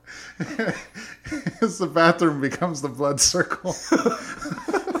As the bathroom becomes the blood circle.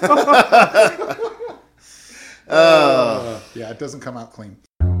 Yeah, it doesn't come out clean.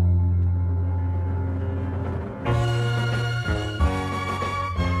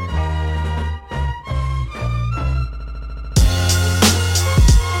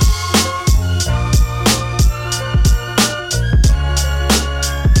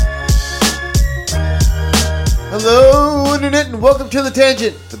 Hello, Internet, and welcome to The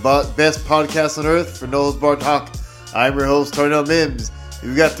Tangent, the best podcast on earth for Noel's Bar Talk. I'm your host, Tarnell Mims.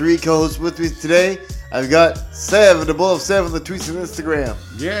 We've got three co-hosts with me today. I've got Sev, the bull of Sev on the tweets and Instagram.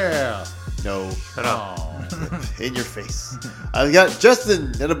 Yeah. No. Shut up. In your face. I've got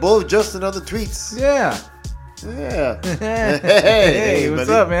Justin, and a bull of Justin on the tweets. Yeah. Yeah. Hey, what's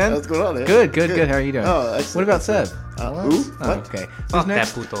buddy. up, man? What's going on there? Good. How are you doing? Oh, excellent. What about Seb? Who? Oh, What? okay. Fuck Who's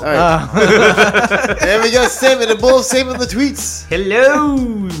next? that puto. All right. And we got Sam, and a bull of Sam on the tweets. Hello!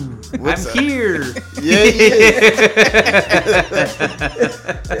 What's I'm up? here. Yeah,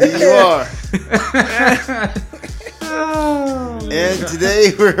 Here you are. And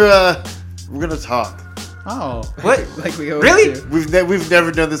today we're gonna talk. Oh. What? Like we always Really? do. We've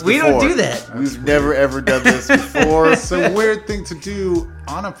never done this before. We don't do that. We've never ever done this before. It's a weird thing to do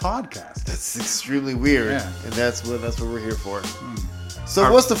on a podcast. That's extremely weird, Yeah. and that's what we're here for.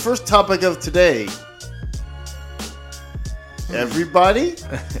 So, what's the first topic of today? Everybody?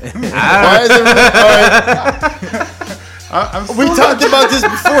 Why is everybody? All right. I'm We still talked about this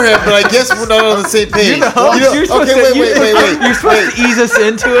beforehand, but I guess we're not on the same page. You're the host. You're supposed okay, to- wait. You're supposed to ease us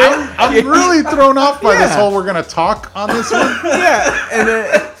into it. I'm really thrown off by this Yeah. whole we're going to talk on this one. Yeah. And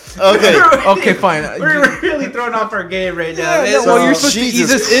then, Okay. okay, fine. We're really throwing off our game right now. Yeah, man. well, you're supposed to ease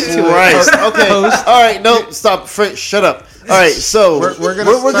Jesus us into Christ. it. Okay. Host. All right. No, stop. Shut up. All right. So We're gonna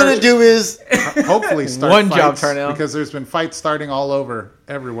what we're gonna start- do is Hopefully start One job, fights, Tarnell. because there's been fights starting all over,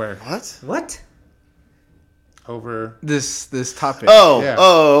 everywhere. what? What? Over. This topic. Oh. Yeah.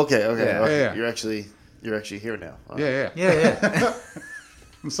 Oh. Okay. Okay. Yeah. okay. Yeah. You're actually here now. Huh? Yeah. Yeah.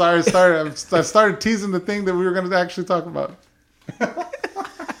 I'm sorry. I started teasing the thing that we were going to actually talk about.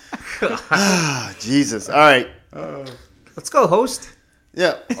 Ah, Jesus. All right. Let's go, host.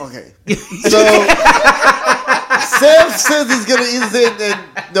 Yeah. Okay. So Sam says he's gonna ease it,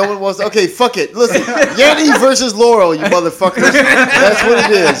 and no one wants. Okay. Fuck it. Listen. Yanni versus Laurel, you motherfuckers. That's what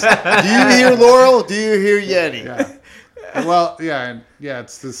it is. Do you hear Laurel? Do you hear Yanni? Yeah. Well,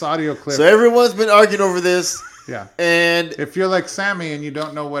 it's this audio clip. So everyone's been arguing over this, Yeah. and If you're like Sammy and you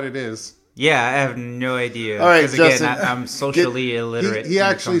don't know what it is, Yeah, I have no idea. All right, 'Cause again, Justin, I'm socially illiterate. he when it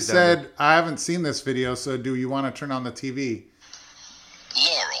actually comes down to- said, I haven't seen this video, so do you want to turn on the TV?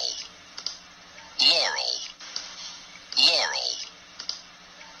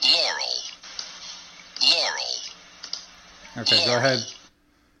 Okay, go ahead.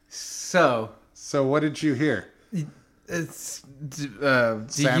 So, So what did you hear? it's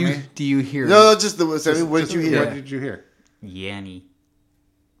Sammy? do you hear? no, just the. Sammy, what did you hear? What did you hear? Yanni.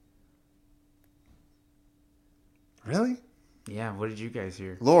 Really? Yeah, what did you guys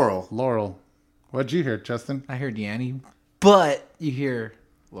hear? Laurel. Laurel. What did you hear, Justin? I heard Yanni, but you hear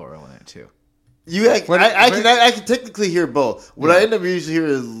Laurel in it too. I What- can technically hear both. What I end up usually hear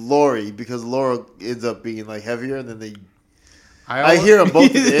is Lori, because Laurel ends up being like heavier, and then I hear them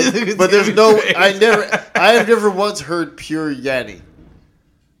both, but there's no. I have never once heard pure Yanni.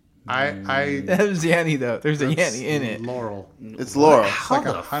 I That was Yanni though. There's a that's Yanni in it. Laurel. It's Laurel. It's like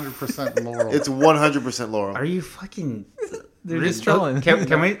 100% Laurel. It's 100% Laurel. Are you fucking... They're just trolling. Can we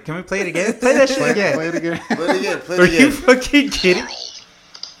play it again? Play that shit again. Play it again. Play it again. Play Are it you again. fucking kidding?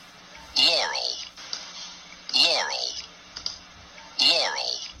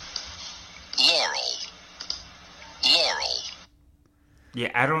 Yeah,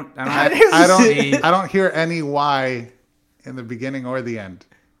 I don't see- I don't hear any Y in the beginning or the end.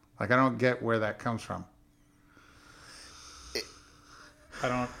 Like, I don't get where that comes from. I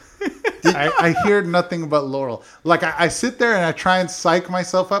don't. I hear nothing but Laurel. Like, I sit there and I try and psych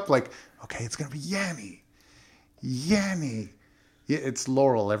myself up. Like, okay, it's gonna be Yanni. Yeah, it's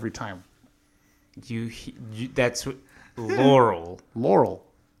Laurel every time. You that's what Laurel. Laurel.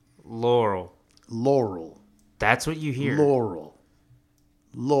 That's what you hear. Laurel.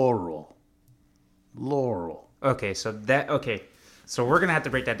 Okay, so we're gonna have to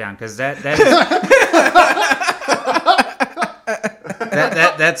break that down because that is,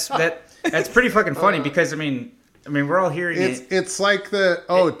 that's pretty fucking funny because I mean we're all hearing it. It's like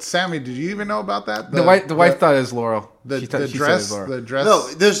Sammy, did you even know about that? The wife thought it was Laurel. The She thought- she said it dress. was Laurel. The dress. No,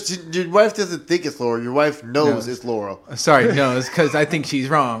 your wife doesn't think it's Laurel. Your wife knows it's Laurel. Sorry, no, it's because I think she's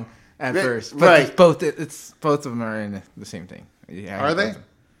wrong at Right, first. But right. it's both of them are in the same thing. Yeah, Are they?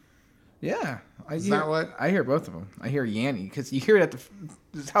 Yeah. Is that what? I hear both of them. I hear Yanny because you hear it at this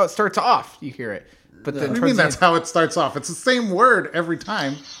is how it starts off. You hear it, but then What do you mean that's how it starts off? It's the same word every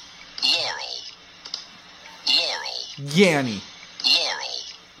time. Yanny.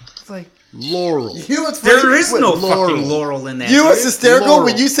 It's like Laurel. You know what's funny? There is no Laurel. fucking Laurel in that. You know what's dude. hysterical? Laurel.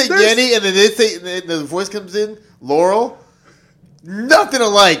 When you say There's- Yanny and then they say the voice comes in, Laurel, nothing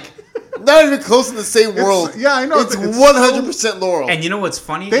alike. Not even close in the same world. Yeah, I know. It's It's 100% Laurel. And you know what's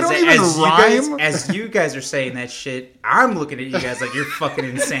funny? They is don't that even rhyme. as you guys are saying that shit, I'm looking at you guys like you're fucking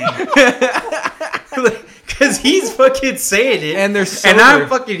insane. Because he's fucking saying it, And they're and I'm sober.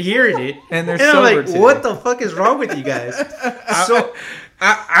 fucking hearing it, And they're I'm sober like, today. what the fuck is wrong with you guys? So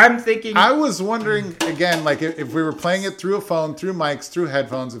I'm thinking, I was wondering again, like if we were playing it through a phone, through mics, through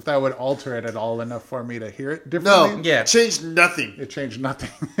headphones, if that would alter it at all enough for me to hear it differently. no, Yeah. changed nothing. It changed nothing.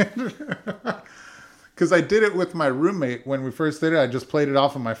 Because I did it with my roommate when we first did it. I just played it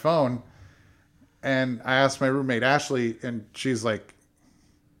off of my phone, and I asked my roommate Ashley, and she's like,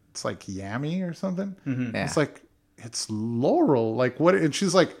 "It's like Yammy or something." Yeah. It's like it's Laurel. Like what? And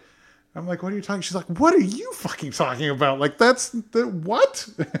she's like, "I'm like, what are you talking?" She's like, "What are you fucking talking about? Like that's the what?"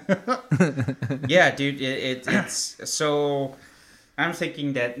 yeah, dude, it's so. I'm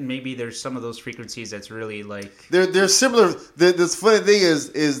thinking that maybe there's some of those frequencies that's really like. They're similar. This funny thing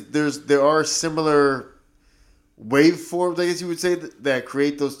is there are similar waveforms, I guess you would say, that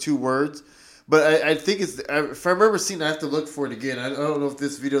create those two words. But I think if I remember seeing, I have to look for it again. I don't know if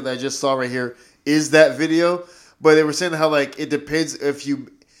this video that I just saw right here is that video, but they were saying how like it depends if you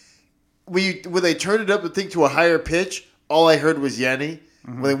when they turned it up the thing to a higher pitch, all I heard was Yanny.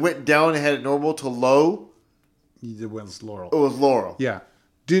 When they went down and had it normal to low, It was Laurel. it was Laurel. Yeah.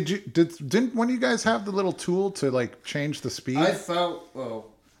 Didn't one of you guys have the little tool to like change the speed?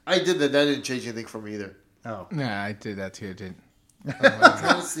 I did that. That didn't change anything for me either. Oh. Yeah, I did that too. Did I'm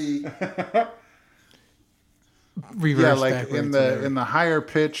trying to see. reverse Yeah, like backwards, in whatever. the higher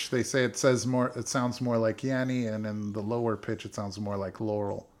pitch, they say it sounds more like Yanny, and in the lower pitch, it sounds more like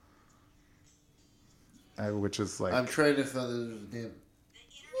Laurel, which is like I'm trying to find the damn.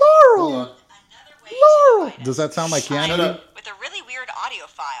 Laurel. Hold on. Another way to join us. Does that sound like Shine Yanny? with a really weird audio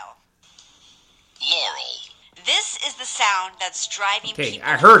file. Laurel. This is the sound that's driving Okay, people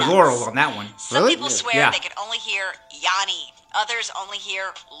I heard nuts. Laurel on that one. Some Really? people swear Yeah. they can only hear Yanni. Others only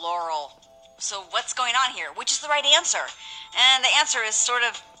hear Laurel. So what's going on here? Which is the right answer? And the answer is sort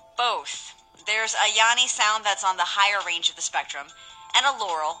of both. There's a Yanni sound that's on the higher range of the spectrum, and a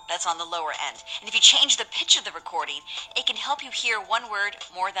Laurel that's on the lower end. And if you change the pitch of the recording, it can help you hear one word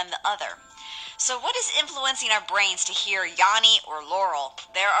more than the other. So what is influencing our brains to hear Yanni or Laurel?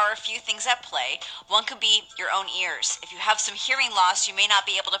 There are a few things at play. One could be your own ears. If you have some hearing loss, you may not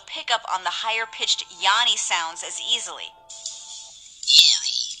be able to pick up on the higher pitched Yanni sounds as easily.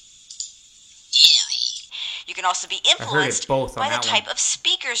 You can also be influenced both on by the that type one. of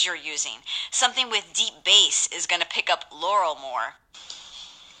speakers you're using. Something with deep bass is going to pick up Laurel more.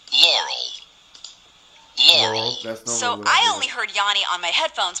 Laurel. That's So normally what I do. only heard Yanni on my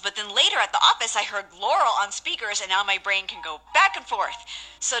headphones, but then later at the office I heard Laurel on speakers, and now my brain can go back and forth.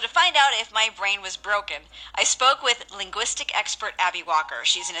 So to find out if my brain was broken, I spoke with linguistic expert Abby Walker.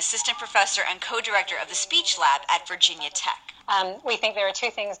 She's an assistant professor and co-director of the Speech Lab at Virginia Tech. We think there are two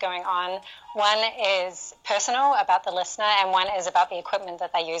things going on. One is personal about the listener, and one is about the equipment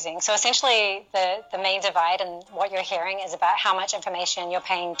that they're using. So essentially, the main divide in what you're hearing is about how much information you're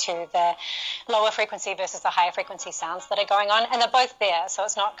paying to the lower frequency versus the higher frequency sounds that are going on. And they're both there, so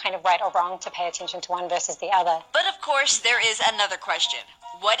it's not kind of right or wrong to pay attention to one versus the other. But of course, there is another question.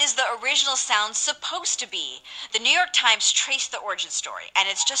 What is the original sound supposed to be? The New York Times traced the origin story, and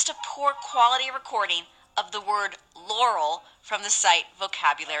it's just a poor quality recording of the word Laurel from the site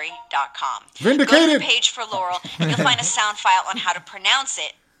vocabulary.com. Go to Vindicated. the page for Laurel, and you'll find a sound file on how to pronounce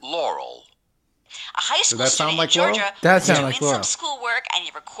it. Laurel. A high school that sound student like in Laurel? Georgia That was sound doing like Laurel. some schoolwork, and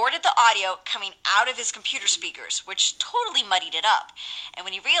he recorded the audio coming out of his computer speakers, which totally muddied it up. And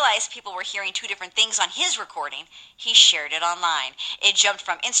when he realized people were hearing two different things on his recording, he shared it online. It jumped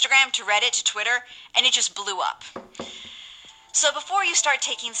from Instagram to Reddit to Twitter, and it just blew up. So before you start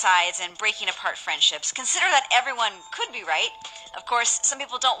taking sides and breaking apart friendships, consider that everyone could be right. Of course, some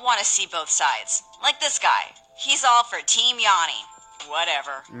people don't want to see both sides. Like this guy. He's all for Team Yanni.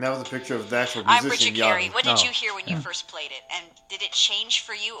 Whatever. And that was a picture of the actual I'm musician, Bridget Carey. Yanni. What did you hear when you first played it? And did it change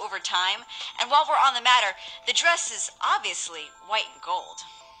for you over time? And while we're on the matter, the dress is obviously white and gold.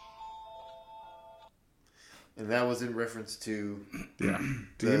 And that was in reference to...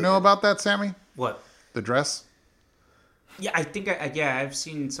 Do you know about that, Sammy? What? The dress? Yeah, I think I've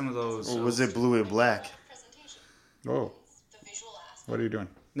seen some of those. Or was it blue and black? Oh. What are you doing?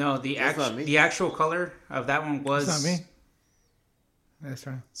 No, That's not me. the actual color of that one was It's not me. That's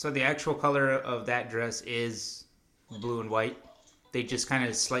right. So the actual color of that dress is blue and white. They just kind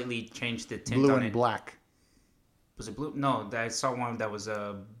of slightly changed the tint Blue on and it. black. Was it blue? No, I saw one that was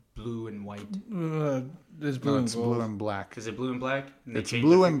blue and white. There's blue No, and it's gold. blue and black. Is it blue and black? And they It's changed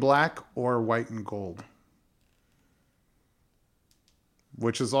blue the- and black or white and gold.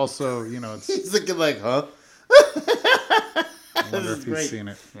 Which is also, it's. He's looking like, huh? I wonder if great. he's seen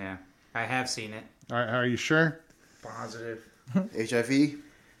it. Yeah, I have seen it. Are you sure? Positive. HIV.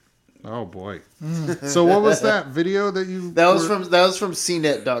 Oh boy. So what was that video that you? That was from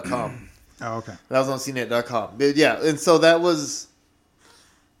CNET.com. Oh, okay. That was on CNET.com. But yeah, and so that was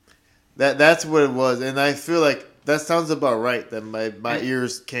that's what it was, and I feel like that sounds about right. That my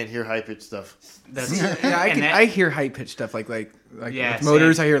ears can't hear high pitched stuff. That's Yeah, and that- I hear high pitched stuff like Yeah, with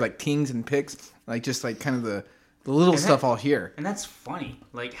motors. same. I hear like tings and picks, like just like kind of the little And stuff that- I'll hear. And that's funny.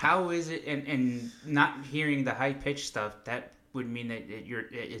 Like, how is it? And not hearing the high pitched stuff, that would mean that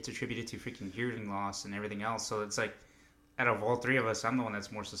it's attributed to freaking hearing loss and everything else. So it's like, out of all three of us, I'm the one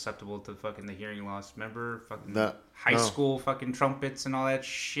that's more susceptible to fucking the hearing loss. Remember, fucking high no. school fucking trumpets and all that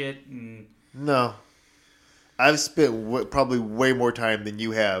shit. And No, I've spent probably way more time than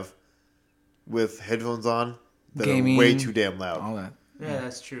you have with headphones on that Gaming. are way too damn loud. All that. yeah,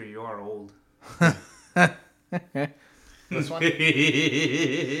 that's true. You are old. This one?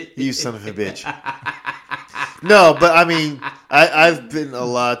 You son of a bitch. No, but I mean, I've been a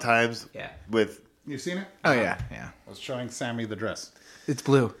lot of times Yeah. with. You seen it? Oh yeah, yeah. I was showing Sammy the dress. It's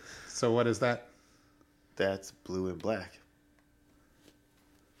blue. So what is that? That's blue and black.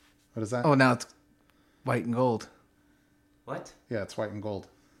 What is that? Oh, now it's white and gold. What? Yeah, it's white and gold.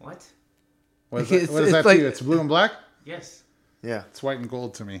 What? What is It's- that, what is it's that to like- you? It's blue and black? Yes. Yeah. It's white and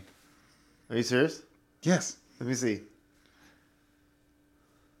gold to me. Are you serious? Yes. Let me see.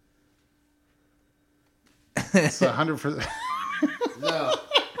 It's 100%. No.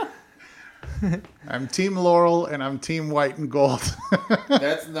 I'm Team Laurel and I'm Team White and Gold.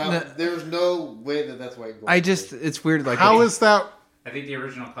 That's not. There's no way that's white and gold. It's weird. Like How is that? I think the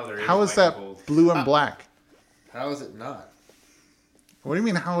original color is How is white that and gold. blue and black? How is it not? What do you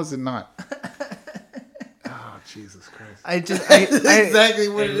mean? How is it not? Oh, Jesus Christ! I just That's exactly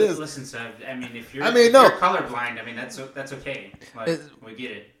what Hey, it is. listen, Sam. I mean, if you're, I mean, if no. you're colorblind, I mean that's okay. Like, we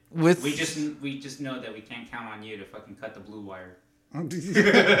get it. with We just know that we can't count on you to fucking cut the blue wire.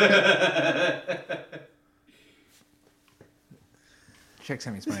 check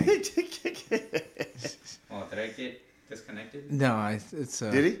Sammy's mic. Oh, did I get disconnected? No, it's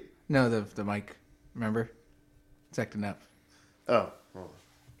Did he? No, the mic. Remember, it's acting up. Oh. Hold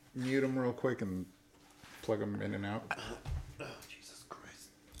on. Mute them real quick and plug them in and out. Oh, Jesus Christ.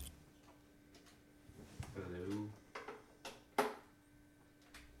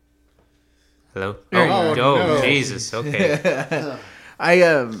 Hello. There you go. Oh, no. Jesus. Okay.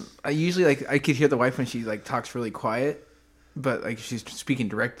 I usually I could hear the wife when she like talks really quiet, but like if she's speaking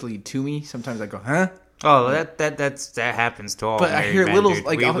directly to me, sometimes I go, huh? Oh, that happens to all. But I married hear men, little dude.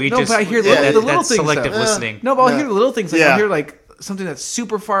 like we, I'll- we no, just, but I hear yeah, the little that's things. selective though. listening. No, but I'll No. hear the little things. Like Yeah. I'll hear like something that's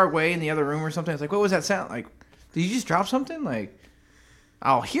super far away in the other room or something. It's like, what was that sound? Like, did you just drop something? Like,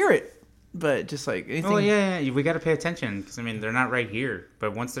 I'll hear it, but just like anything. Oh yeah, we got to pay attention because I mean they're not right here,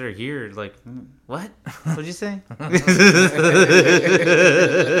 but once they're here, like what? What'd you say?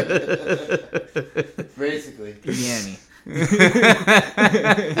 Basically. Yanny.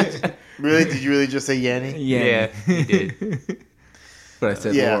 Really? Did you really just say Yanny? Yeah, you did. But I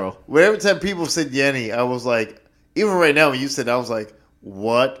said Yeah. Laurel. Whenever time people said Yanny, I was like, even right now when you said, I was like,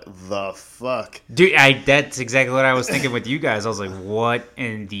 what the fuck? Dude, that's exactly what I was thinking with you guys. I was like, what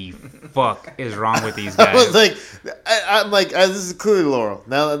in the fuck is wrong with these I was guys? like, I'm like, this is clearly Laurel.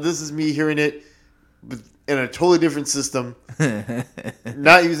 Now this is me hearing it in a totally different system,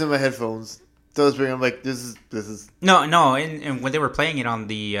 not using my headphones. So I'm like, this is. No, and when they were playing it on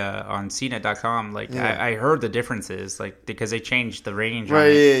the on CNET.com, like Yeah. I heard the differences, like because they changed the range. Right, on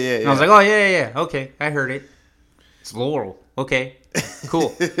it. yeah. And I was like, oh yeah, okay, I heard it. It's Laurel. Okay,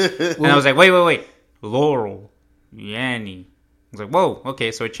 cool. And I was like, wait, Laurel, Yanny. I was like, whoa,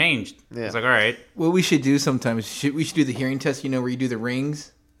 okay, so it changed. I Yeah. was like, all right. What we should do sometimes, we should do the hearing test. You know, where you do the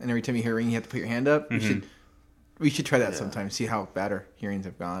rings, and every time you hear a ring, you have to put your hand up. We should try that sometime. See how bad our hearings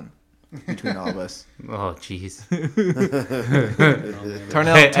have gone between all of us. Oh, jeez.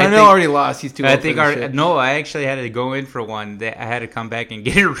 Tarnell I think- already lost. He's too. I old think for this shit. I actually had to go in for one. I had to come back and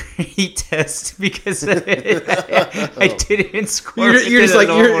get a retest because I didn't score. You're just into like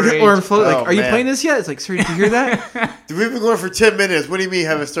the you're normal range. or float, like, Oh, are you man. playing this yet? It's like, sir, did you hear that? Dude, we've been going for 10 minutes. What do you mean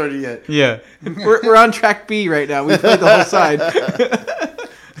haven't started yet? Yeah. we're on track B right now. We played the whole side.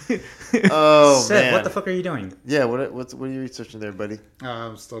 Oh Seth, man, what the fuck are you doing? Yeah, what are you researching there, buddy?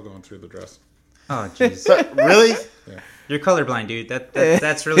 I'm still going through the dress. Oh, jeez. So, really? You're colorblind, dude.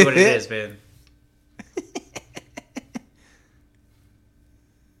 That's really what it is, man.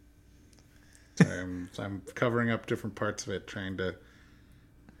 I'm covering up different parts of it, trying to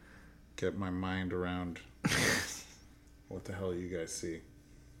get my mind around what the hell you guys see.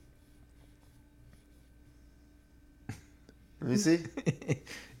 Let me see.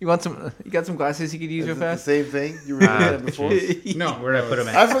 You want some? You got some glasses you could use Is real it the fast? same thing you were doing that before? No, Where'd I put him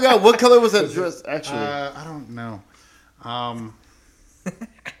at? I forgot what color was that dress actually. I don't know.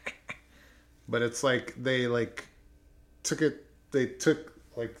 But it's like they like took it. They took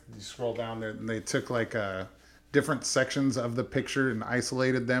like you scroll down there, and they took like different sections of the picture and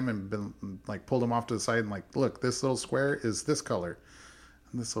isolated them and been like pulled them off to the side and like, look, this little square is this color,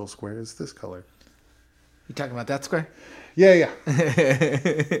 and this little square is this color. You talking about that square? Yeah.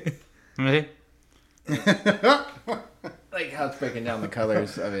 Really? Like how it's breaking down the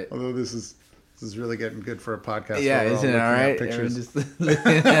colors of it. Although this is really getting good for a podcast. Yeah, where we're isn't it looking all at right? pictures. Everyone just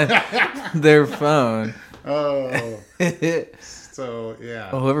looking at their phone. Oh, so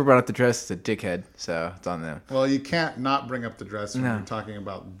yeah. Well, whoever brought up the dress is a dickhead, so it's on them. Well, you can't not bring up the dress when No. you're talking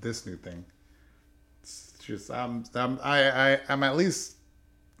about this new thing. It's just I'm at least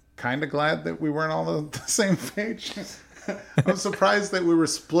kind of glad that we weren't all on the same page. I'm surprised that we were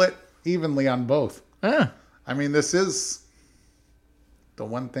split evenly on both. Ah. I mean, this is the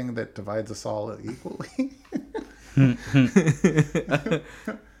one thing that divides us all equally.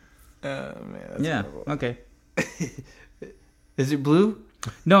 Oh man, that's Yeah. horrible. Okay. Is it blue?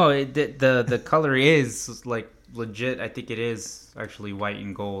 No, the color is like legit. I think it is actually white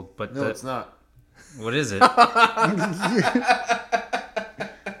and gold. But No, it's not. what is it?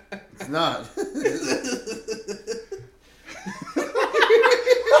 It's not.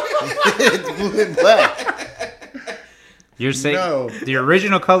 It's blue and black. You're saying No. the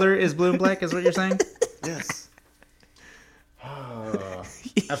original color is blue and black? Is what you're saying? Yes.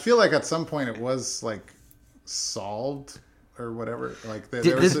 I feel like at some point it was like solved or whatever. Like there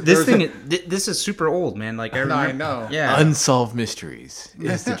This was, there was thing, a- this is super old, man. Like I No, I remember. know. Yeah. Unsolved mysteries.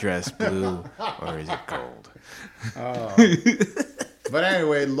 Is the dress blue or is it gold? But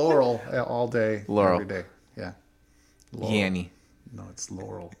anyway, Laurel all day, Laurel. every day. Yeah. Laurel. Yanny. No, it's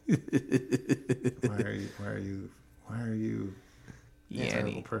Laurel. Why are you a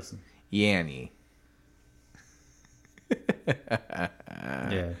terrible Yanny. person? Yanny.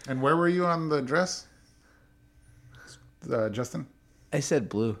 yeah. And where were you on the dress, Justin? I said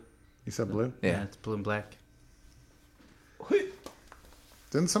blue. You said blue. Yeah, Yeah. it's blue and black.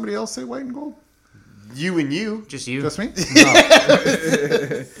 Didn't somebody else say white and gold? You and you. Just you. Just me?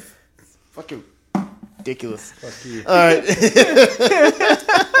 Fucking ridiculous. Fuck you. All right.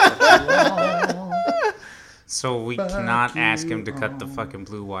 So we cannot ask him to cut the fucking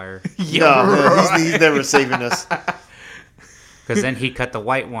blue wire. No, he's never saving us. Because then he cut the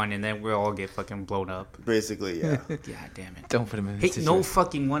white one and then we'll all get fucking blown up. Basically, yeah. God damn it. Don't put him in Hey, this no situation.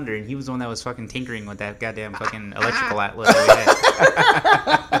 fucking wonder. And he was the one that was fucking tinkering with that goddamn fucking electrical outlet. that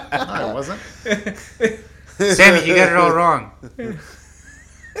we had. No, I wasn't. Sammy, you got it all wrong.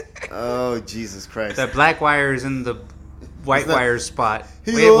 Oh, Jesus Christ. The black wire is in the white that- wire spot.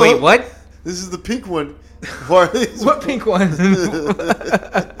 Hey, Wait, look. what? This is the pink one. Why are these? What pink one?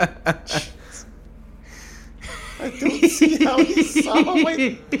 I don't see how he saw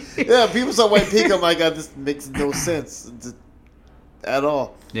white. Yeah, people saw white pink. I'm like, God, this makes no sense at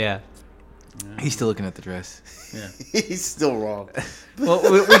all. Yeah. He's still looking at the dress. He's still wrong. Well,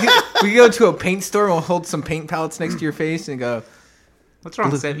 we go to a paint store and we'll hold some paint palettes next to your face and go, What's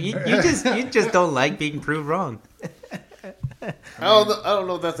wrong, Sam? You just don't like being proved wrong. I don't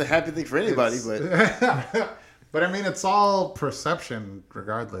know if that's a happy thing for anybody, but But I mean, it's all perception,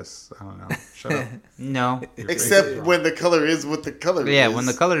 regardless. I don't know. Shut up. No. except when the color is what the color is. Yeah, when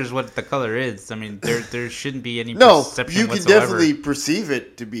the color is what the color is. I mean, there shouldn't be any No, perception you can whatsoever. definitely perceive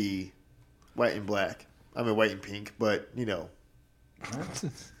it to be white and black. I mean, white and pink, but you know,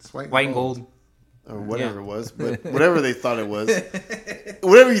 It's white White and gold. or whatever Yeah. it was, but whatever they thought it was,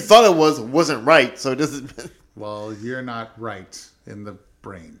 whatever you thought it was wasn't right. So it doesn't. Well, you're not right in the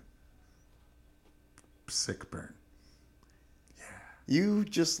brain. Sick burn. You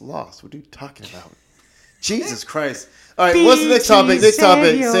just lost. What are you talking about? Jesus Christ! All right, what's the next topic? Next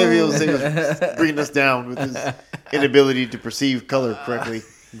topic. Savio bringing us down with his inability to perceive color correctly.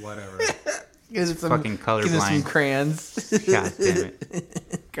 Whatever. give us some, Fucking give us some colorblind. crayons, God damn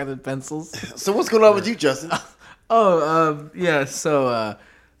it. colored pencils. So what's going on with you, Justin? Yeah. So I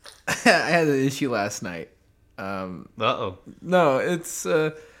had an issue last night. Uh-oh. No, it's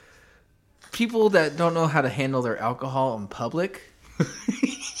people that don't know how to handle their alcohol in public,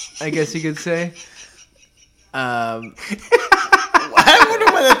 I guess you could say. I wonder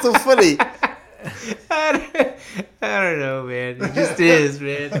why that's so funny. I don't know, man. It just is,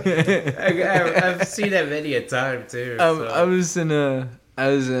 man. I've seen that many a time too. So. I was in a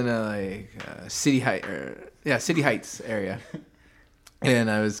City Heights area, and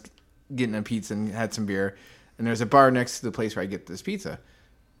I was getting a pizza and had some beer, and there's a bar next to the place where I get this pizza,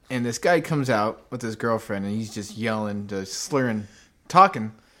 and this guy comes out with his girlfriend, and he's just yelling, just slurring,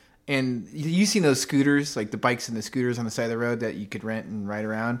 talking. And you seen those scooters, like the bikes and the scooters on the side of the road that you could rent and ride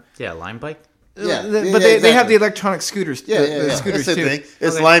around? Yeah, Lime Bike. Yeah, But exactly. they have the electronic scooters. Yeah, the scooters it's the too. thing.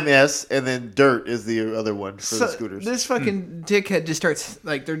 It's Lime S, and then Dirt is the other one for the scooters. This fucking dickhead just starts,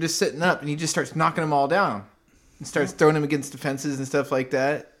 like, they're just sitting up, and he just starts knocking them all down. And starts throwing them against the fences and stuff like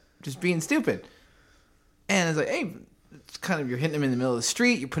that. Just being stupid. And it's like, hey, it's kind of, you're hitting them in the middle of the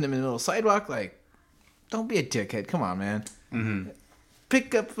street, you're putting them in the middle of the sidewalk. Like, don't be a dickhead. Come on, man. Mm-hmm.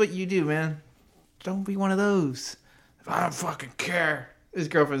 Pick up what you do, man. Don't be one of those. I don't fucking care. His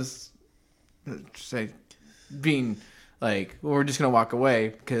girlfriend's being like, well, we're just gonna walk away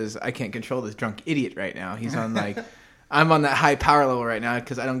because I can't control this drunk idiot right now. He's on like, I'm on that high power level right now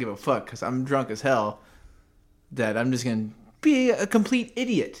because I don't give a fuck because I'm drunk as hell. That I'm just gonna be a complete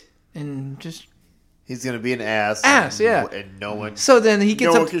idiot and just. He's gonna be an ass. Yeah. And no one. So then he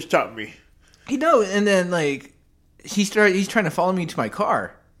gets no up. one can stop me. He knows, and then like he's trying to follow me to my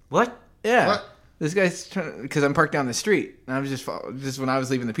car. What? Yeah. What? This guy's trying because I'm parked down the street, and I was just when I was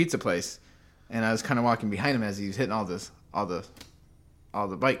leaving the pizza place, and I was kind of walking behind him as he was hitting all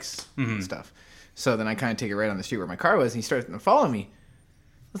the bikes and stuff. So then I kind of take it right on the street where my car was, and he starts to follow me.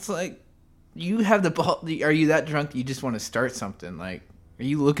 It's like, you have the ball. Are you that drunk that you just want to start something? Like, are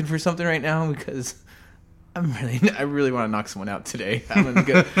you looking for something right now? Because I really want to knock someone out today. I'm gonna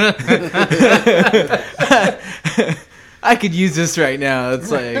go. I could use this right now.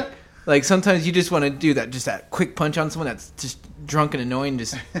 It's like sometimes you just want to do that quick punch on someone that's just drunk and annoying.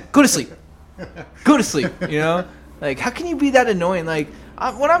 Just go to sleep. Go to sleep. You know, like how can you be that annoying? Like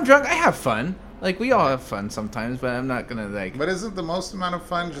when I'm drunk, I have fun. Like we all have fun sometimes, but I'm not gonna like But isn't the most amount of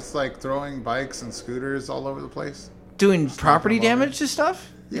fun just like throwing bikes and scooters all over the place? doing property them all damage to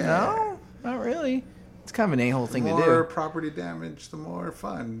stuff. Yeah. No, not really. It's kind of an a-hole thing The to more do. property damage, the more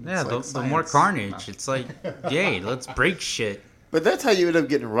fun. Yeah, It's the like more science. carnage. It's like, yay, let's break shit. But that's how you end up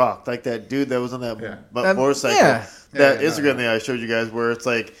getting rocked. Like that dude that was on that That- motorcycle. yeah. That Yeah, Instagram thing I showed you guys where it's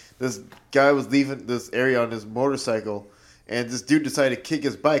like this guy was leaving this area on his motorcycle and this dude decided to kick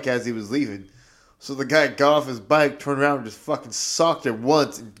his bike as he was leaving. So the guy got off his bike, turned around, and just fucking socked him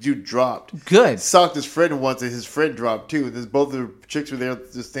once, and the dude dropped. Good. Socked his friend once, and his friend dropped too. And then both of the chicks were there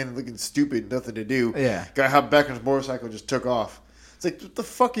just standing looking stupid, nothing to do. Yeah. Guy hopped back on his motorcycle and just took off. It's like, what the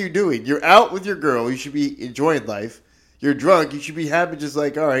fuck are you doing? You're out with your girl. You should be enjoying life. You're drunk. You should be happy, just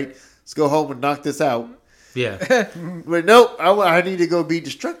like, all right, let's go home and knock this out. Yeah. But nope, I need to go be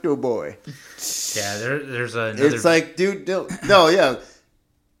Destructo Boy. Yeah, there's another... It's like, dude, no, yeah.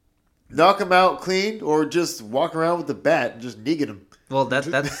 Knock him out clean or just walk around with the bat and just negging him. Well, that's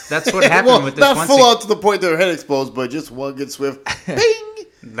what happened with this not one... full out to the point their head explodes, but just one good swift bing!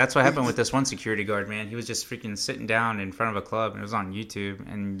 That's what happened with this one security guard, man. He was just freaking sitting down in front of a club, and it was on YouTube,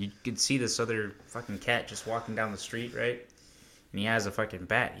 and you could see this other fucking cat just walking down the street, right? And he has a fucking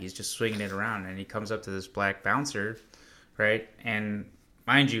bat. He's just swinging it around, and he comes up to this black bouncer, right? And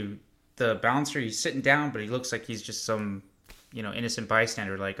mind you, the bouncer, he's sitting down, but he looks like he's just some, innocent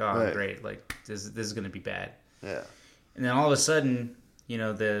bystander, like, oh, Right. great, like, this is going to be bad. Yeah. And then all of a sudden,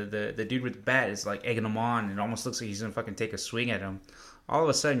 the dude with the bat is like egging him on, and it almost looks like he's gonna fucking take a swing at him. All of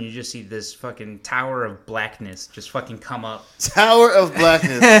a sudden, you just see this fucking tower of blackness just fucking come up. Tower of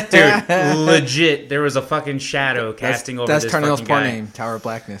Blackness. Dude, legit, there was a fucking shadow casting over That's this Tarnell's fucking porn guy. name, Tower of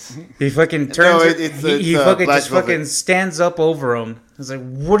Blackness. He fucking turns. No, it, it's he Black just Velvet. fucking stands up over him. He's like,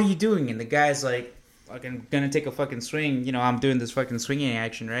 "What are you doing?" And the guy's like, "Fucking gonna take a fucking swing." I'm doing this fucking swinging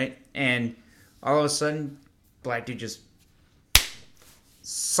action, right? And all of a sudden, black dude just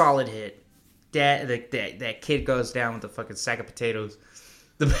solid hit. That kid goes down with a fucking sack of potatoes.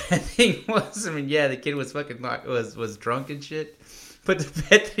 The bad thing was, the kid was fucking was drunk and shit. But the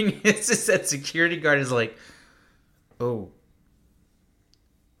bad thing is that security guard is like, oh,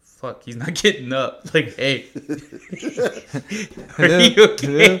 fuck, he's not getting up. Like, hey, are you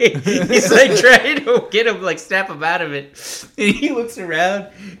okay? He's like trying to get him, like snap him out of it. And he looks around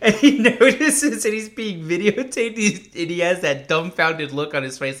and he notices that he's being videotaped. And he has that dumbfounded look on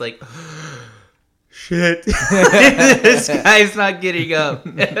his face, like, shit, this guy's not getting up.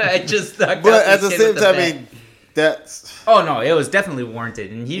 I just knocked But out at this the kid same with time, bat. That's Oh no, it was definitely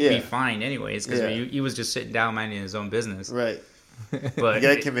warranted, and he'd Yeah. be fine anyways because Yeah. he was just sitting down minding his own business. right. But The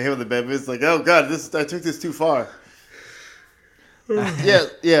guy came in here with the bed. It's like, oh god, I took this too far.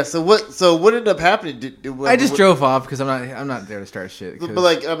 yeah. So what ended up happening? I just drove off because I'm not there to start shit. But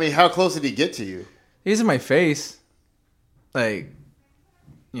like, I mean, how close did he get to you? He's in my face, like,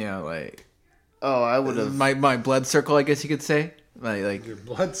 you know, like Oh, I would have my blood circle, I guess you could say, like Your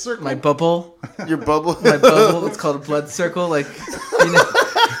blood circle. my bubble, your bubble. my bubble. It's called a blood circle, like, you know.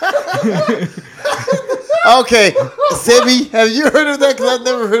 Okay, Sammy, have you heard of that? Because I've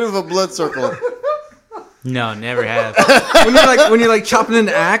never heard of a blood circle. no, never have. when you're like chopping an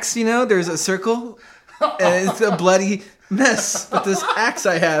axe, you know, there's a circle, and it's a bloody mess with this axe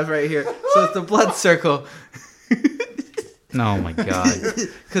I have right here. So it's the blood circle Oh my god.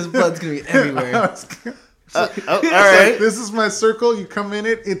 because blood's gonna be everywhere. All right. This is my circle. You come in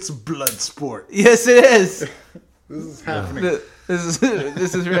it. It's blood sport. Yes, it is. This is happening. This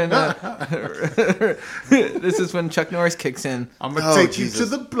is when this is when Chuck Norris kicks in. I'm gonna Oh, take Jesus. you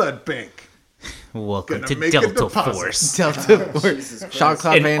to the blood bank. Welcome Gonna to make a Delta deposit. Force, Delta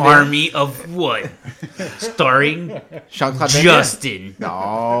Jean-Claude an Van Damme. army of what? Starring Jean-Claude Van Damme. Justin.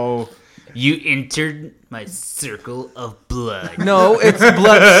 No, You entered my circle of blood. no, it's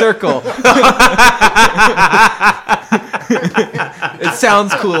blood circle. It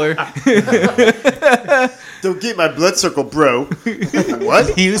sounds cooler. Don't get my blood circle, bro.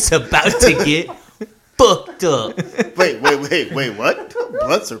 What? He was about to get fucked up. Wait, what?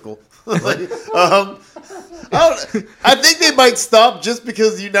 Blood circle? I think they might stop just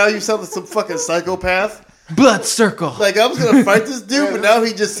because you sound like some fucking psychopath. Blood circle. Like, I was gonna fight this dude, but now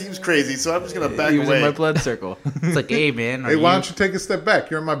he just seems crazy, so I'm just gonna back He was in away. my blood circle. It's like, hey man, Hey, why don't you take a step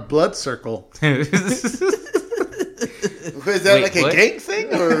back? You're in my blood circle. Is that Wait, like a what? gang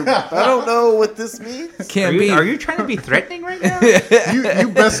thing, or I don't know what this means? Can't be. Are you trying to be threatening right now? You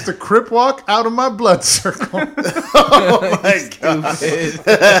best to crip walk out of my blood circle. Oh my god!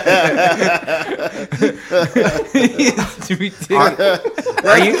 It's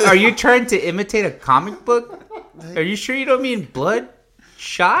ridiculous. Are you trying to imitate a comic book? Are you sure you don't mean blood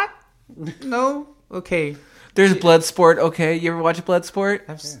shot? No. Okay. There's blood sport. Okay, you ever watch blood sport?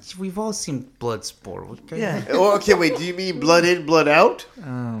 We've all seen Bloodsport. Okay? Yeah. Oh, okay, wait. Do you mean blood in, blood out?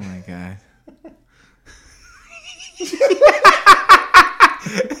 Oh my god.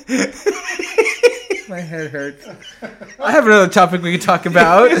 My head hurts. I have another topic we could talk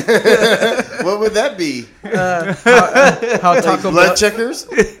about. What would that be? How Taco Blood Bell? checkers?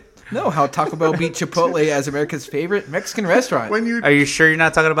 No, how Taco Bell beat Chipotle as America's favorite Mexican restaurant. When you Are you sure you're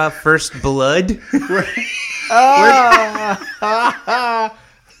not talking about First Blood?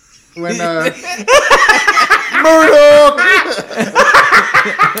 when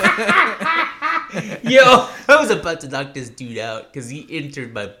Yo, I was about to knock this dude out because he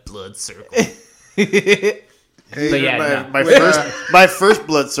entered my blood circle. But yeah, no. My first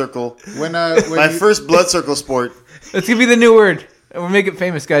blood circle. when My you, first blood circle sport. It's gonna be the new word. We'll make it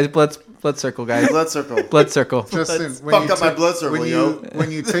famous, guys. Blood circle, guys. Blood circle. Blood circle. Justin, when fuck you up my ta- blood circle, when yo. you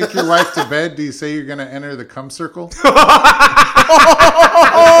when you take your wife to bed, do you say you're gonna enter the cum circle?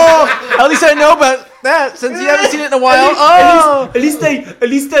 At least I know about that since you haven't seen it in a while. Oh, At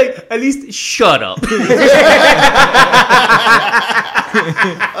least, shut up.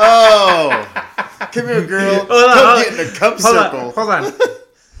 Oh. Come here, girl. Come get in the cum circle. Hold on.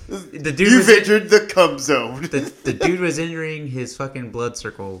 The dude You've was entered the cum zone. the dude was entering his fucking blood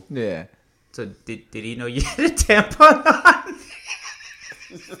circle. yeah. So did he know you had a tampon on?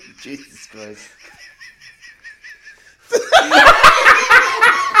 Jesus Christ.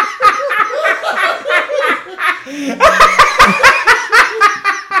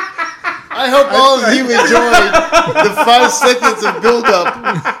 I hope all of you enjoyed the 5 seconds of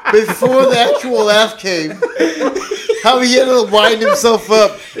build-up before the actual laugh came. How he had to wind himself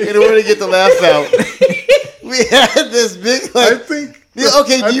up in order to get the laugh out. We had this big, I like... think.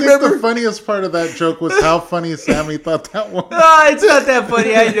 Okay, do you remember... the funniest part of that joke was how funny Sammy thought that was? Oh, it's not that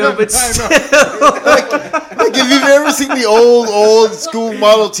funny, I know, but still. Like, if you've ever seen the old school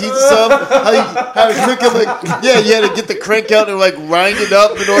Model T stuff, how you took it, like, yeah, you had to get the crank out and, like, wind it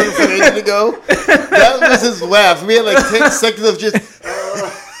up in order for the engine to go. That was his laugh. We had, like, 10 seconds of just...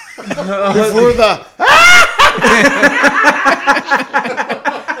 before the...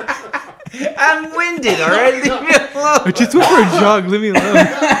 I'm winded, alright? Leave me alone. I just went for a jog. Leave me alone.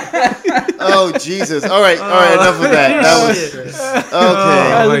 Oh, Jesus. All right, enough of that. That was... Okay.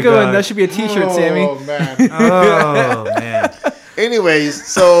 That's my a good one. God. That should be a T-shirt, Sammy. Oh man. Oh, man. Anyways,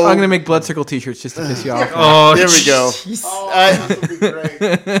 so... I'm gonna make blood circle T-shirts just to piss you off. Oh, There we go. Oh, this would be great.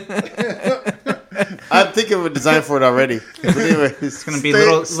 I'm thinking of a design for it already. But anyways, It's gonna be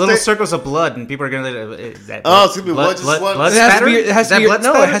little circles of blood, and people are gonna. Is that Oh, it's gonna be blood, just blood, one- blood It has to spatter? be. It has Is to that be. blood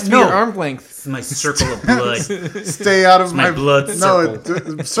No, it spatter? has to be your arm length. It's my circle of blood. Stay out of my blood No,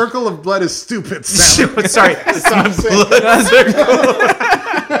 circle of blood is stupid. Sam. Sorry, it's my saying- blood circle.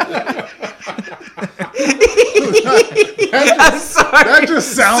 I'm sorry. That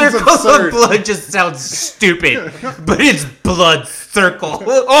just sounds Circle absurd. of blood just sounds stupid, but it's blood circle.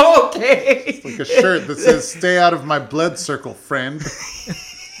 Oh, okay. Like a shirt that says "Stay out of my blood circle, friend."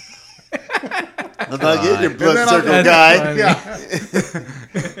 I'm not getting your blood then on circle the- guy. Yeah.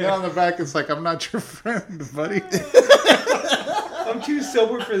 Then on the back, it's like, "I'm not your friend, buddy." I'm too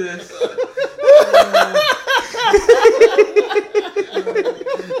sober for this.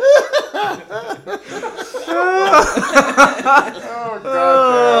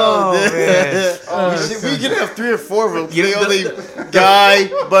 Oh, man. We can have 3 or 4 of them. The only guy,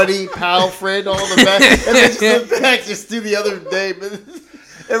 buddy, pal, friend, all in the back, and then just in the back, just do the other name.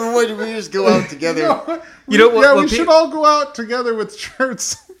 Everyone, we just go out together. You know what? Yeah, what we pe- should all go out together with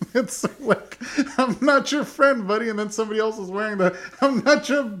shirts. It's like, "I'm not your friend, buddy," and then somebody else is wearing the "I'm not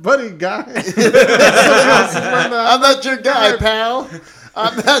your buddy guy." Somebody else is wearing the, I'm not your guy, pal.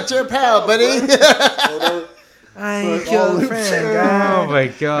 I'm not your pal, buddy. I ain't all your friend, guy. Oh my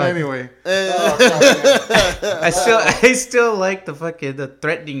god. Anyway, I still like the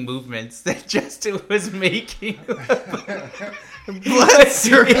threatening movements that Justin was making. Blood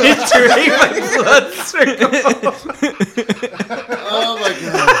circle. Entering my blood circle. Oh my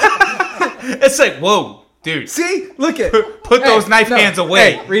god. It's like, whoa, dude. See, look at. Put those knife hands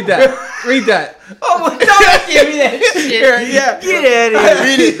away. Hey, read that. Read that. Oh, don't give me that shit. Yeah. Get out of here.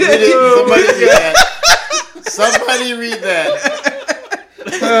 Read it. Somebody read that.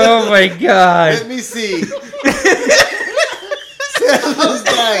 Oh my god. Let me see. Sam is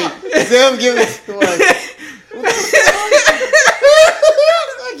dying. Sam, give us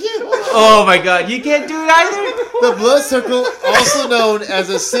Oh my god. You can't do it either? The blood circle, also known as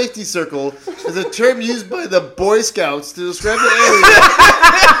a safety circle, is a term used by the Boy Scouts to describe the area.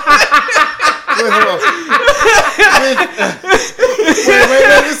 Wait, hold on. Wait,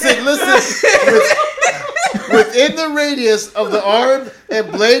 listen. Within the radius of the arm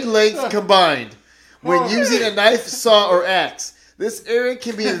and blade length combined, when using a knife, saw, or axe, this area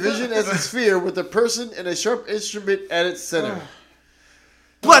can be envisioned as a sphere with a person and a sharp instrument at its center.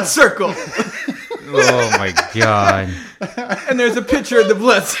 Blood circle. Oh my god. And there's a picture of the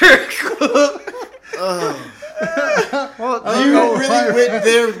blood circle. You really went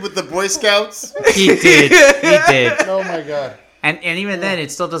there with the Boy Scouts? He did. He did. oh my god. And even then,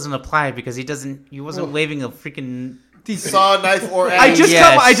 it still doesn't apply because he wasn't waving a freaking Saw, knife, or axe.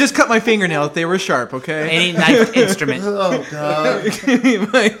 I just cut my fingernails. They were sharp. Okay. any knife instrument. Oh, God. Give me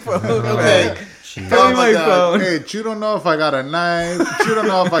my phone. Okay. Give me Oh, my God. phone. Hey, you don't know if I got a knife. You don't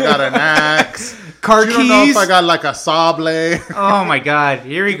know if I got an axe. Car You don't know keys. if I got like a saw blade. Oh my god.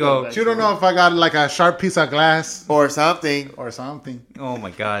 Here we go. You don't know if I got like a sharp piece of glass Or something. or something. Oh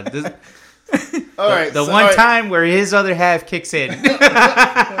my god. This, All right. the so- one all right. time where his other half kicks in.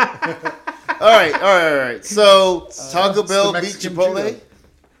 All right. So, Taco Bell the beat Mexican Chipotle? judo.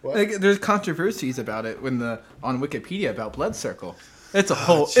 Like, there's controversies about it on Wikipedia about blood circle. It's a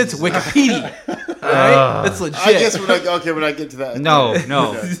whole. It's Wikipedia. Alright? It's legit. I guess when I get to that. No. What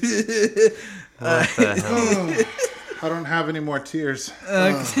the hell? I don't have any more tears.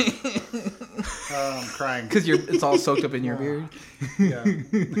 Okay. I'm crying. Because it's all soaked up in your beard. Yeah.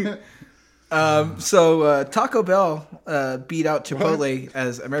 So Taco Bell beat out Chipotle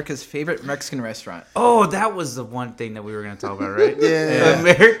as America's favorite Mexican restaurant. Oh, that was the one thing that we were going to talk about, right? Yeah.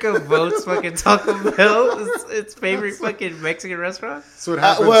 America votes fucking Taco Bell its favorite fucking Mexican restaurant. That's what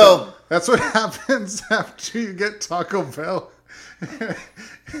happens. well- that's what happens after you get Taco Bell.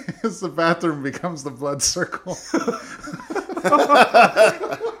 Is the bathroom becomes the blood circle.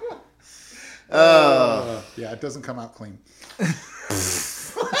 Yeah, it doesn't come out clean.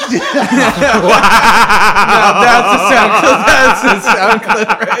 That's a sound clip. That's a sound clip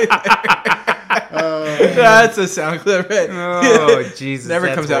right there. That's a sound clip right there. Oh, Jesus. Never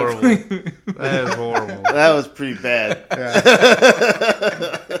that's comes horrible. out clean. That is horrible. That was pretty bad.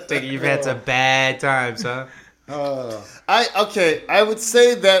 Think you've had some bad times, huh? I would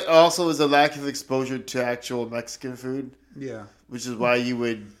say that also is a lack of exposure to actual Mexican food, Yeah. which is why you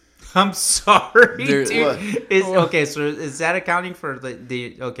would. I'm sorry, There- dude. what? Okay, so is that accounting for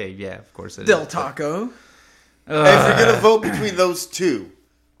the okay, yeah, of course it is. Del Taco. If you're gonna vote between those two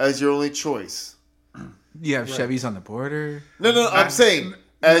as your only choice, You have Chevy's on the border. no, I'm saying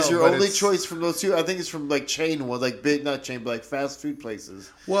as No, your but only it's- choice from those two. I think it's from like chain ones, like big, not chain, but like fast food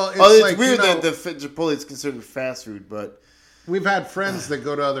places. Well, it's, It's like, weird you know, that the Chipotle is considered fast food, but we've had friends that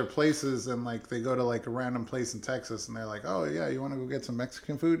go to other places and like they go to like a random place in Texas and they're like, oh yeah, you want to go get some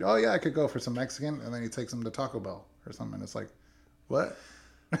Mexican food? Oh yeah, I could go for some Mexican, and then he takes them to Taco Bell or something. It's like, what?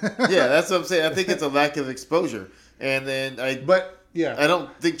 yeah, that's what I'm saying. I think it's a lack of exposure, and then But yeah, I don't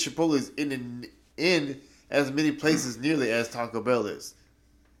think Chipotle is in as many places nearly as Taco Bell is.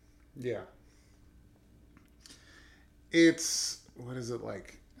 yeah. It's what is it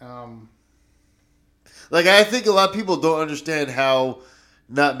like? Like, I think a lot of people don't understand how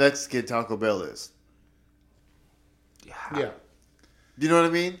not Mexican Taco Bell is. Yeah. You know what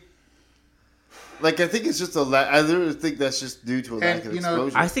I mean? Like, I think it's just a lack. I literally think that's just due to a lack And, of you know,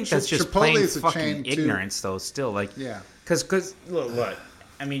 exposure. I think that's just Chipotle plain is a fucking chain, too. ignorance, though. Still, like, Yeah. because look,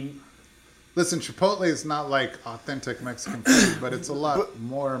 I mean, Listen, Chipotle is not like authentic Mexican food, but it's a lot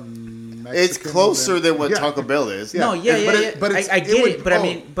more Mexican. it's closer than what Yeah. Taco Bell is. Yeah. no, yeah, but yeah, it- yeah. but it's- I it get would- it,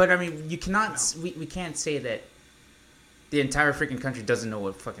 but oh. I mean, you cannot. We can't say that the entire freaking country doesn't know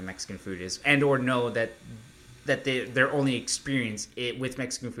what fucking Mexican food is, and or know that their only experience with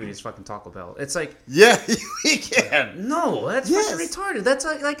Mexican food is fucking Taco Bell. It's like, Yeah, you can. no, that's Yes. fucking retarded. That's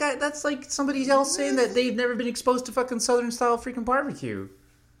that's like somebody else saying that they've never been exposed to fucking Southern style freaking barbecue.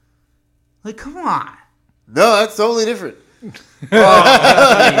 Like, come on. No, that's totally different.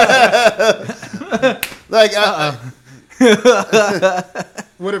 Like,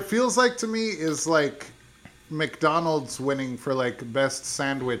 What it feels like to me is like McDonald's winning for like best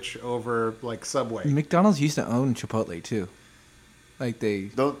sandwich over like Subway. McDonald's used to own Chipotle too. Like they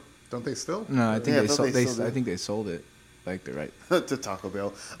don't Don't they still? no, I think Yeah, they don't sold. they They, still do? I think they sold it. Like they're right. to Taco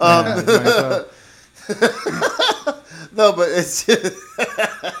Bell. Yeah, might as well. No, but it's.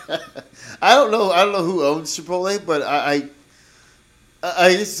 I don't know. I don't know who owns Chipotle, but I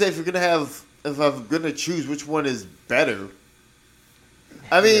used to say if I'm gonna choose which one is better.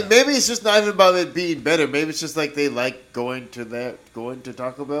 I mean, maybe it's just not even about it being better. Maybe it's just like they like going to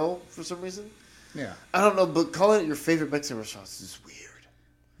Taco Bell for some reason. Yeah. I don't know, but calling it your favorite Mexican restaurant is just weird.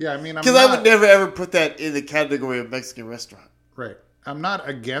 Yeah, I mean, I'm Because I not, would never ever put that in the category of Mexican restaurant. right. I'm not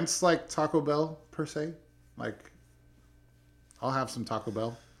against like Taco Bell per se. Like, I'll have some Taco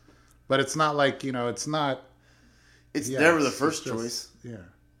Bell, but it's not like, you know, it's not. It's Yeah, never the it's first just- choice. Yeah.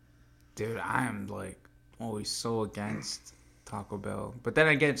 Dude, I am like always so against Taco Bell. But then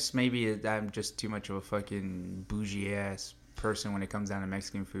I guess maybe I'm just too much of a fucking bougie ass person when it comes down to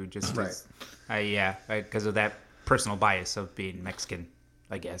Mexican food. Just because because of that personal bias of being Mexican,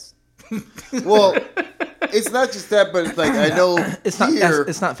 I guess. Well, it's not just that, but it's like I know It's not. here.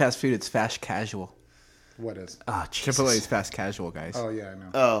 It's not fast food. It's fast casual. What is? Oh, Chipotle is fast casual, guys. Oh, yeah, I know.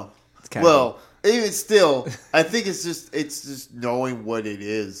 Oh, It's casual. well, even still, I think it's just knowing what it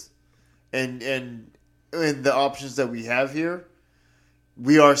is, and the options that we have here.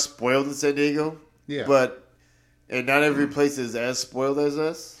 We are spoiled in San Diego, Yeah. and not every place is as spoiled as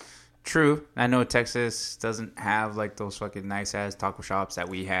us. True. I know Texas doesn't have like those fucking nice ass taco shops that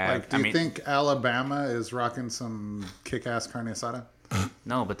we have. Like, do you think Alabama is rocking some kick-ass carne asada?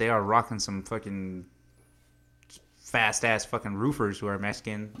 No, but they are rocking some fucking fast ass fucking roofers who are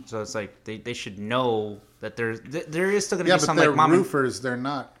Mexican. So it's like they should know that there is still gonna Yeah, be but some they're like mom roofers. They're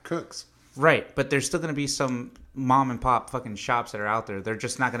not cooks. right, but there's still gonna be some mom and pop fucking shops that are out there. They're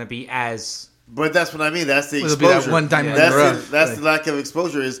just not gonna be as But that's what I mean. That's the It'll be exposure. that one diamond in that's the rough. that's the lack of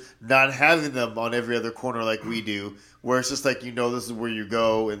exposure is not having them on every other corner like we do, where it's just like this is where you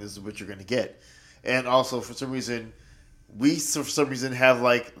go and this is what you're going to get. And also, for some reason, have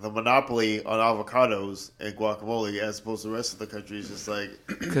like the monopoly on avocados and guacamole as opposed to the rest of the country is just like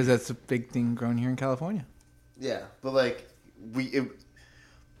Because that's a big thing grown here in California. yeah, but like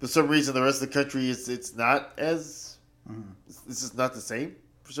for some reason the rest of the country it's not as this is not the same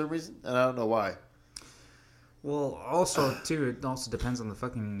for some reason, and I don't know why. well. Also, too, it also depends on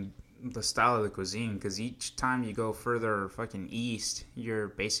the style of the cuisine because each time you go further fucking east, you're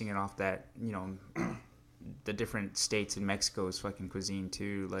basing it off that the different states in Mexico's fucking cuisine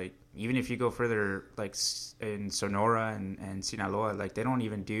too. Like even if you go further, like in Sonora and Sinaloa, like they don't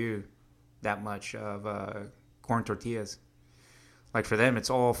even do that much of corn tortillas. Like for them, it's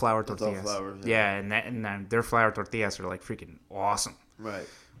all flour tortillas. flour, yeah, and their flour tortillas are like freaking awesome. Right.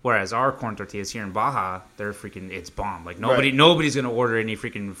 Whereas our corn tortillas here in Baja, it's bomb. Like nobody's gonna order any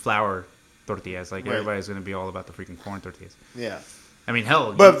freaking flour tortillas. Like Right. everybody's gonna be all about the freaking corn tortillas. Yeah. I mean,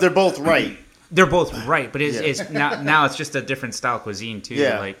 hell, But they're both right. they're both right, but Yeah. it's now it's just a different style cuisine too.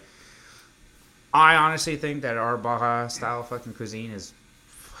 Yeah. Like I honestly think that our Baja style fucking cuisine is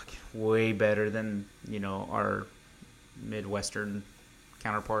fucking way better than our Midwestern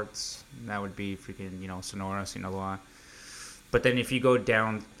counterparts. That would be freaking, Sonora, Sinaloa. But then if you go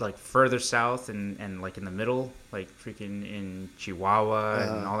down like further south and like in the middle, like freaking in Chihuahua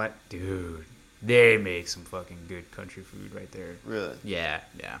and all that, dude, they make some fucking good country food right there. Really? Yeah.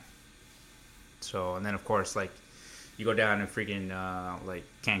 So, and then of course, like you go down and freaking like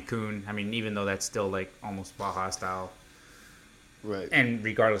Cancun. I mean, even though that's still like almost Baja style. Right. And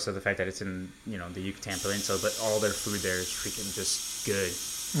regardless of the fact that it's in, the Yucatan Peninsula, but all their food there is freaking just good.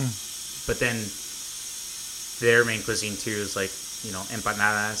 But then their main cuisine too is like,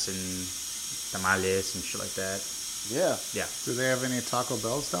 empanadas and tamales and shit like that. Yeah. Yeah. Do they have any Taco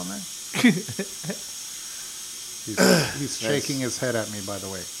Bells down there? He's shaking his head at me, by the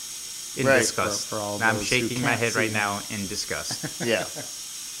way. In Right. disgust. For all I'm those who shaking my can't head see right me. now in disgust. Yeah.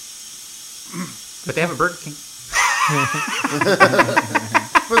 But they have a Burger King.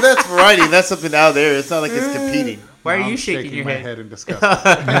 But that's variety. That's something out there. It's not like it's competing. Why Now are you I'm shaking your my head? head in disgust.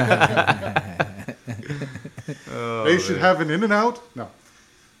 Oh, They should have an In-N-Out? No.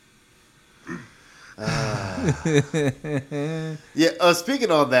 Yeah.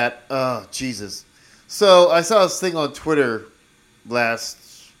 Speaking on that, Jesus. So I saw this thing on Twitter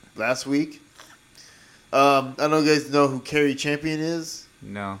last week. I don't know if you guys know who Carrie Champion is.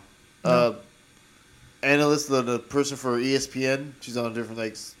 No. Analyst, the person for ESPN. She's on different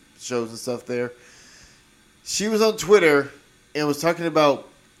like shows and stuff there. She was on Twitter and was talking about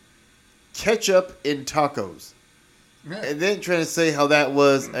ketchup in tacos, and then trying to say how that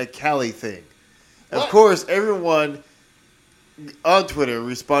was a Cali thing. Of course, everyone on Twitter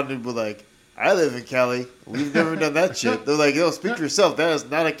responded with like, "I live in Cali. We've never done that shit." They're like, "Yo, speak for yourself. That is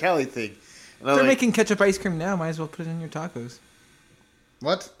not a Cali thing." And I'm They're like, making ketchup ice cream now. Might as well put it in your tacos.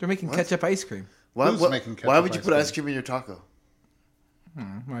 What? They're making ketchup ice cream. Who's making ketchup why would you ice put cream? ice cream in your taco?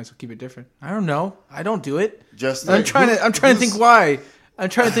 Might as well keep it different. I don't know. I don't do it. Just I'm trying to think why. I'm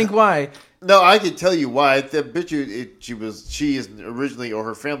trying to think why. No, I can tell you why. I bet you she is originally, or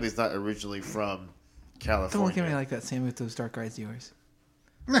her family is not originally from Don't look at me California. like that, Sam, with those dark eyes of yours.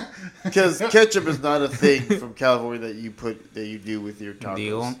 Because ketchup is not a thing from California that you do with your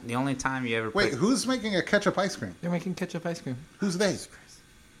tacos. The only time you ever Wait, put... who's making a ketchup ice cream? They're making ketchup ice cream. Who's they?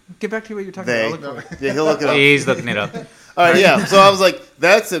 Get back to what you're talking They. about. I'll look for it. Yeah, he'll look it up. He's looking it up. All right, yeah. So I was like,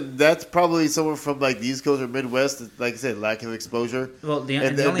 that's probably someone from like the East Coast or Midwest. That, like I said, lack of exposure. Well, the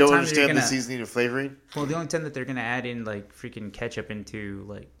and only don't time understand you're the gonna... seasoning and flavoring. Well, the only time that they're gonna add in like freaking ketchup into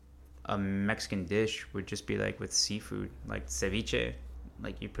like a Mexican dish would just be like with seafood, like ceviche.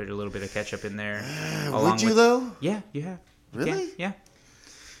 Like you put a little bit of ketchup in there. Would you though? Yeah, you have. You Really? can, yeah.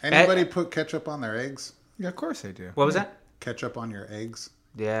 Anybody put ketchup on their eggs? Yeah, of course I do. What was that? Ketchup on your eggs?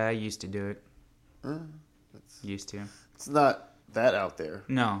 Yeah, I used to do it. Used to. It's not that out there.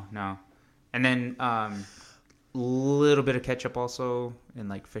 No. And then little bit of ketchup also in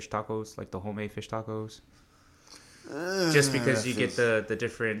like fish tacos, like the homemade fish tacos. Just because you get the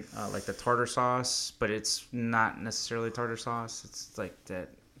different like the tartar sauce, but it's not necessarily tartar sauce. It's like that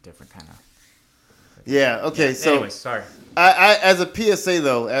different kind of. Yeah. Okay. So Anyways, sorry. I as a PSA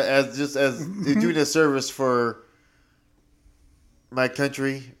though, as doing a service for my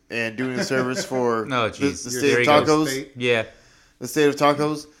country and doing a service for No, the jeez. state There of he goes. tacos, State. Yeah. the state of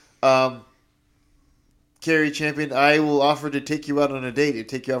tacos. Carrie Champion, I will offer to take you out on a date and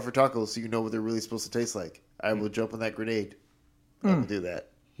take you out for tacos so you know what they're really supposed to taste like. I will jump on that grenade. I will do that.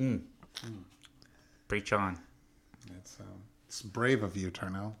 Preach on. It's brave of you,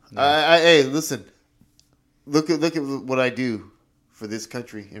 Tarnell. Hey, listen. Look at what I do for this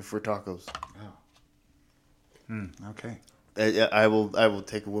country and for tacos. Okay. I will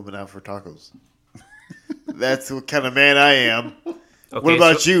take a woman out for tacos. That's what kind of man I am. Okay, What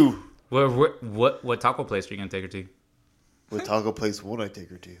about you? What taco place are you gonna take her to? What taco place won't I take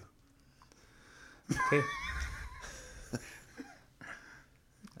her to? Okay.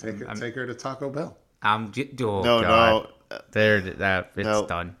 Take her to Taco Bell. Oh, No, God. no. There, that it's No.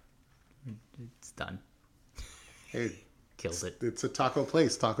 done. It's done. Hey, Killed it. it's a taco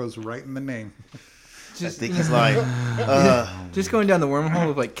place. Taco's right in the name. I think he's lying. Just going down the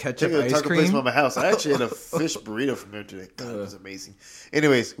wormhole of like ketchup Take her to ice taco place cream. by my house. I actually had a fish burrito from there today. God, it was amazing.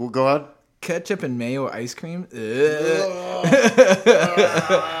 Anyways, we'll go on. Ketchup and mayo ice cream.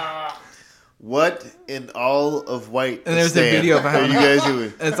 What in all of white And there's a stand video of how- are you guys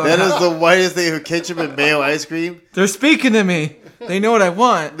doing? It's on That how- is the whitest thing of ketchup and mayo ice cream. They're speaking to me. They know what I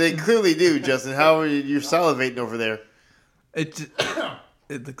want. They clearly do, Justin. How are you salivating over there? It just,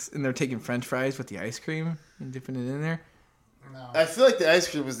 it looks, and they're taking French fries with the ice cream and dipping it in there. I feel like the ice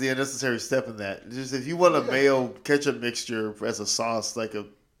cream was the unnecessary step in that. Just if you want a mayo ketchup mixture as a sauce, like a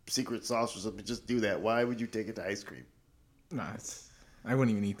secret sauce or something, just do that. Why would you take it to ice cream? No, it's I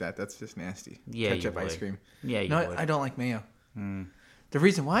wouldn't even eat that. That's just nasty. Yeah, Ketchup you ice would. cream. Yeah, you No, would. I don't like mayo. The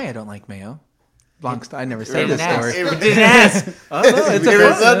reason why I don't like mayo. I never said Didn't this ask. story. Didn't ask. Oh, no, it's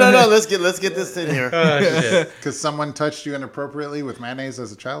a No. Let's get this in here. Because someone touched you inappropriately with mayonnaise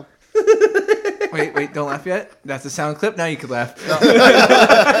as a child? Wait, don't laugh yet. That's a sound clip. Now you can laugh.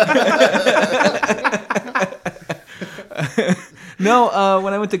 No,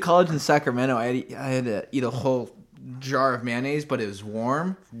 when I went to college in Sacramento, I had to eat a whole jar of mayonnaise, but it was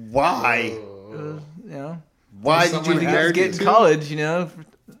warm. Why? You know, Why did you Someone have hired get you in to? college, you know,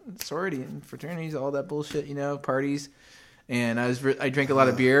 sorority and fraternities, all that bullshit, you know, parties. And I drank a lot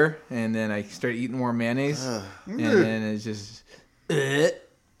of beer, and then I started eating more mayonnaise, and then it's just,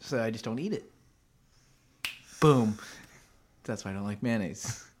 so I just don't eat it. Boom. That's why I don't like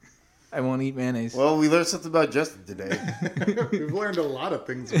mayonnaise. I won't eat mayonnaise. Well, we learned something about Justin today. We've learned a lot of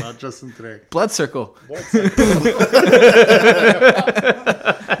things about Justin today. Blood circle.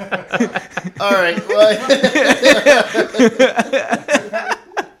 All right. Well,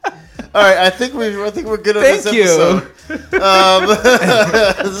 all right. I think we're good on Thank this you. episode.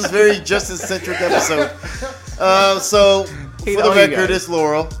 This is a very Justin-centric episode. So Hate for all the you record, guys. it's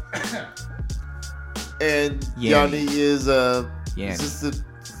Laurel, and Yanni. Yanni is Yanni. it's just the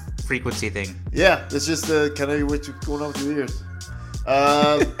Frequency thing. yeah. It's just kind of what's going on with your ears.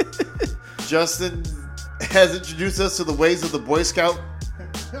 Justin has introduced us to the ways of the Boy Scout.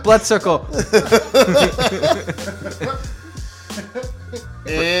 Blood circle.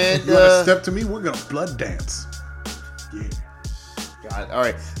 And You want to step to me? We're going to blood dance. Yeah. God, all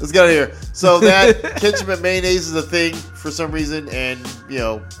right, let's get out of here. So that ketchup and mayonnaise is a thing for some reason, and you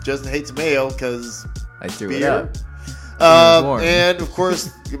know Justin hates mayo because I threw it beer. out. was warm. And of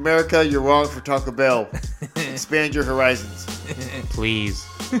course, America, you're wrong for Taco Bell. Expand your horizons. Please.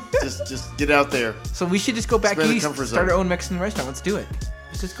 Just get out there. So we should just go back Expand the east, comfort start zone. our own Mexican restaurant. Let's do it.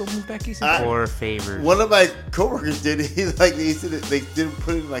 Let's just go move back east. For favors. One of my coworkers did. He said they didn't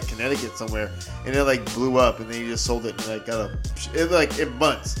put it in like Connecticut somewhere, and it like blew up, and then he just sold it and like got in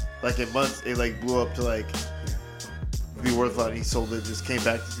months. Like in months, it like blew up to like be worth a lot. And he sold it, just came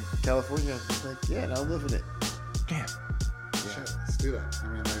back to California. And was like, yeah, now I'm living it. Damn. Shit, let's do that. I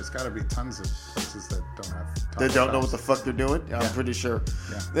mean, there's got to be tons of places that don't have They Taco don't know what Bells. the fuck they're doing. I'm Yeah. pretty sure.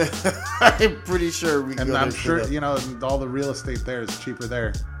 Yeah. I'm pretty sure we can And go I'm there sure, for that. you know, all the real estate there is cheaper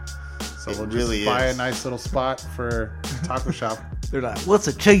there. So It we'll just really buy is. a nice little spot for a taco shop. They're like, what's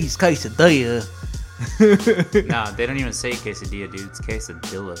a cheese quesadilla? Nah, they don't even say quesadilla, dude. It's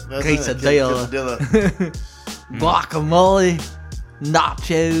quesadilla. That's Quesadilla. Quesadilla. Guacamole,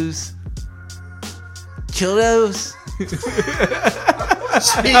 nachos, churros.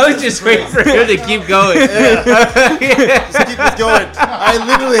 I was just waiting for him to keep going. Just keep this going. I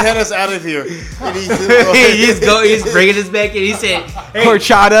literally had us out of here. And He's bringing us back in. He said, hey,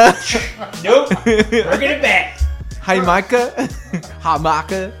 Horchata, nope, bringing it back. Jamaica,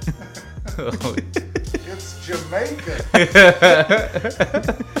 Jamaica, It's Jamaica.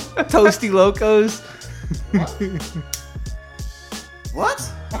 Toasty Locos. What?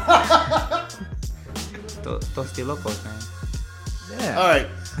 Tosti locos, man. Yeah. All right.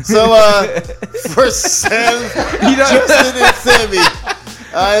 So, for Sam, Justin, and Sammy,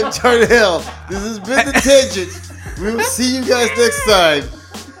 I'm Charlie Hill. This has been The Tangent. We will see you guys next time.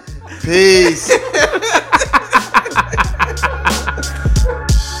 Peace.